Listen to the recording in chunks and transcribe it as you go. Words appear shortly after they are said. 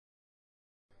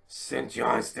St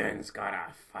Johnstone's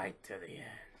gotta fight to the end.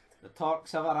 The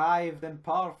Turks have arrived in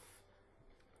Perth.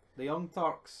 The young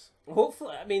Turks.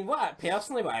 Hopefully, I mean, what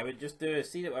I would just do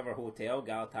is see that whatever hotel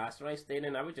Galatasaray staying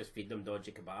in, I would just feed them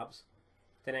dodgy kebabs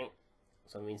tonight.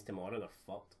 So it means tomorrow they're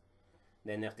fucked.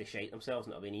 Then they have to shite themselves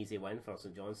and it'll be an easy win for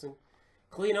St Johnstone.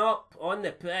 Clean up on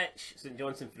the pitch. St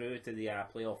Johnstone through to the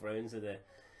playoff rounds of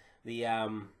the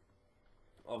Europa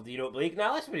League.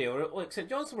 Now let's be real. Look, St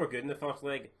Johnstone were good in the first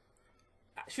leg.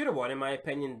 Should have won in my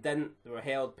opinion. Didn't. They were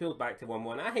held, pulled back to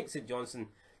 1-1. I think St Johnstone.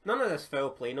 None of this foul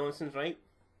play nonsense, right?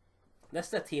 This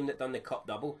is a team that done the cup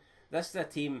double. This is a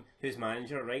team whose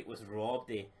manager, right, was robbed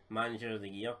the manager of the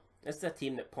year. This is a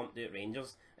team that pumped out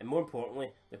Rangers, and more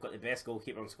importantly, they've got the best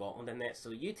goalkeeper in Scotland in that.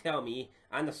 So you tell me,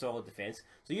 and a solid defence.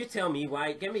 So you tell me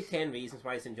why. Give me 10 reasons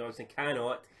why St Johnstone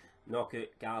cannot knock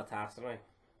out Galatasaray.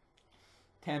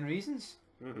 10 reasons.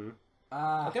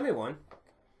 Give me one.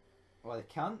 Well, they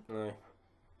can't. No.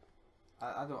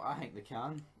 I don't. I think they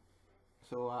can.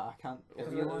 So I can't.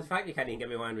 The fact you can't even give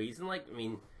me one reason, like, I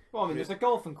mean. Well, I mean, there's a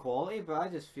golfing quality, but I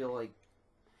just feel like.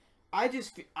 I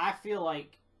feel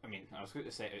like. I mean, I was going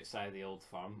to say outside the old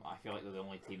firm, I feel like they're the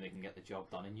only team that can get the job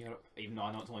done in Europe. Even though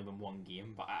I know it's only been one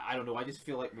game, but I don't know. I just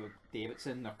feel like with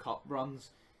Davidson, their cup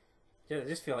runs. Yeah, I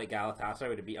just feel like Galatasaray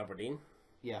would have beat Aberdeen.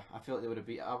 Yeah, I feel like they would have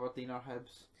beat Aberdeen or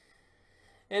Hibs.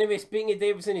 Anyway, speaking of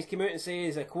Davidson, he's come out and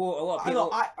says, I quote, a lot of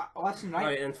people... Listen,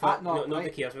 right? Nobody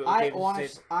cares about what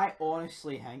Davidson said. I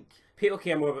honestly think... People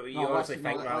care more about what you honestly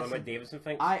think rather than what Davidson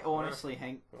thinks. I honestly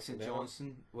think St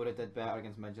Johnstone would have did better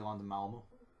against Midtjylland and Malmo.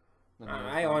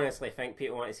 I honestly think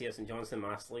people want to see us in Johnstone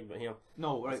Master League, but here...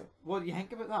 No, right. What do you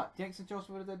think about that? Do you think St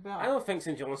Johnstone would have did better? I don't think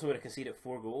St Johnstone would have conceded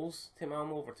 4 goals to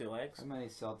Malmo over 2 legs. How many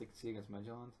Celtic see against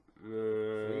Midtjylland?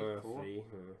 3, 4. 3.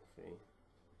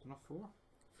 Not 4?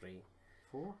 3.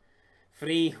 4?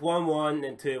 3, 1-1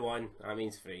 and 2-1. That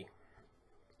means 3.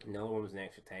 Another one was an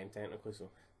extra time technically, so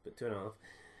but 2.5.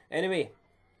 Anyway,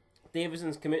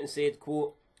 Davidson's come out and said,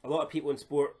 quote, a lot of people in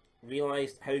sport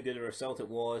realised how good a result it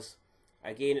was.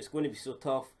 Again, it's going to be so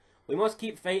tough. We must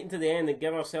keep fighting to the end and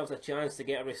give ourselves a chance to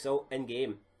get a result in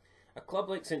game. A club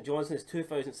like St Johnstone has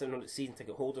 2,700 season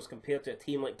ticket holders compared to a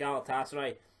team like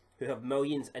Galatasaray who have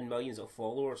millions and millions of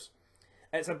followers.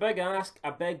 It's a big ask,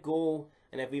 a big goal,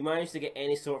 and if we manage to get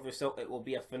any sort of result, it will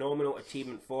be a phenomenal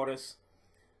achievement for us.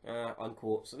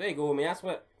 Unquote. So there you go. I mean, that's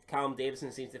what Callum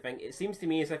Davidson seems to think. It seems to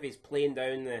me as if he's playing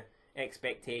down the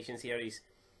expectations here. He's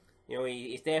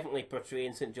definitely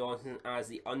portraying St Johnstone as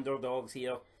the underdogs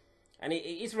here, and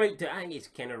he's right to. I think he's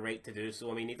kind of right to do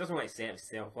so. I mean, he doesn't want to set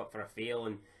himself up for a fail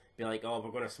and be like, "Oh,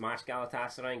 we're going to smash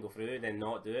Galatasaray and go through," then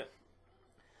not do it.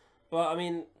 But I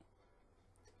mean,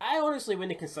 I honestly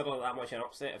wouldn't consider it that much an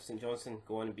upset if St Johnstone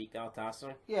go on and beat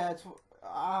Galatasaray. Yeah, it's.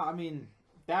 I mean,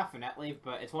 definitely,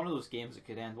 but it's one of those games that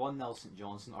could end 1-0 St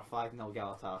Johnstone or 5-0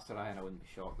 Galatasaray, and I wouldn't be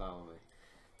shocked that way.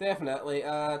 Definitely.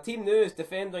 Team news,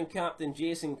 defender and captain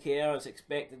Jason Kerr is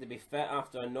expected to be fit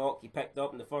after a knock he picked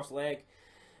up in the first leg.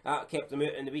 That kept him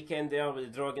out in the weekend there with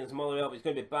the draw against Motherwell, but he's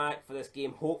going to be back for this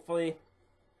game, hopefully.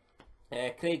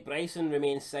 Craig Bryson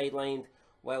remains sidelined,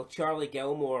 while Charlie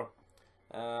Gilmore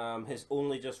has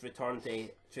only just returned to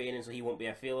training, so he won't be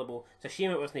available. It's a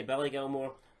shame it wasn't Billy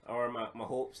Gilmore, or my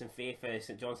hopes and faith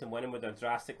St Johnstone winning would have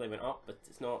drastically went up, but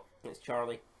it's not. It's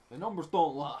Charlie. The numbers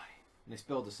don't lie. And they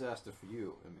spelled disaster for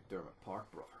you in McDermott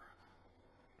Park, brother.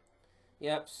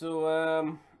 Yep,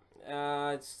 so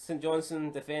it's St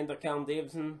Johnstone defender Callum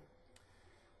Davidson.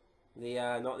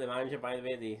 Not the manager, by the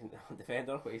way, the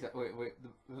defender. Wait,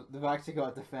 they've actually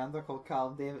got a defender called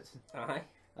Callum Davidson. Aye.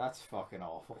 That's fucking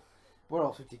awful. Where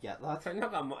else would you get that? They've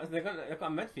got a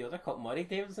midfielder called Murray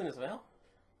Davidson as well.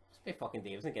 Must be fucking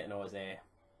Davidson getting all his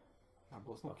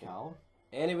but it's not Callum.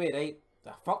 Anyway, right.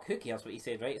 Fuck, who cares what he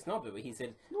said, right? It's not about what he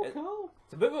said. No, it's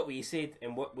about what we said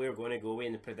and what we're going to go with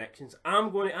in the predictions. I'm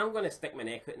going to stick my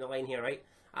neck out in the line here, right?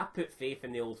 I put faith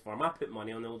in the old firm. I put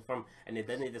money on the old firm, and they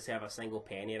didn't deserve a single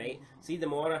penny, right? See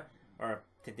tomorrow, or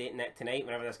tonight,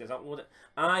 whenever this gets uploaded,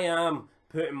 I am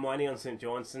putting money on St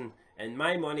Johnstone, and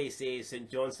my money says St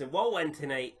Johnstone will win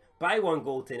tonight by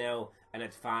 1-0 and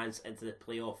advance into the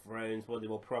playoff rounds, where they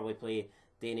will probably play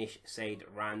Danish side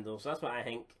Randall. So that's what I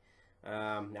think.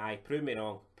 Prove me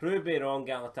wrong. Prove me wrong,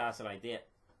 Galatasaray, do it.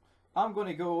 I'm going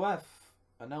to go with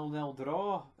a 0-0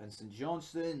 draw and St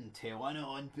Johnstone to win it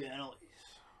on penalties.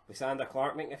 With Sander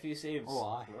Clark making a few saves. Oh,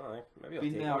 aye. Maybe I'll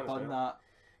been take there, one done that.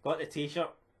 Got the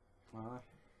t-shirt. Aye.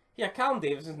 Yeah, Callum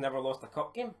Davidson's never lost a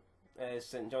cup game as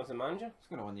St Johnstone manager. He's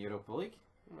going to win the Europa League.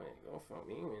 Might go for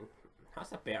me, man.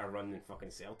 That's a better run than fucking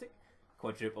Celtic.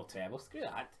 Quadruple treble. Screw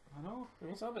that. I know. I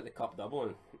mean, it's all about the cup double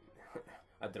and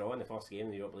a draw in the first game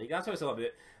of the Europa League. That's what it's all about.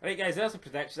 Alright guys, that's a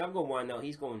prediction. I'm going 1-0.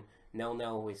 He's going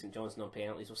 0-0 with St Johnstone on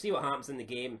penalties. We'll see what happens in the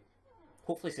game.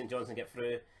 Hopefully St Johnstone get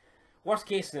through. Worst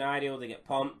case scenario, they get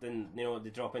pumped and they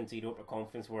drop into Europa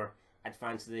Conference, where I'd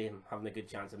fancy them having a good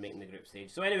chance of making the group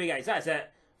stage. So anyway guys, that's it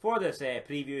for this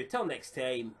preview. Till next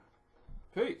time.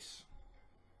 Peace.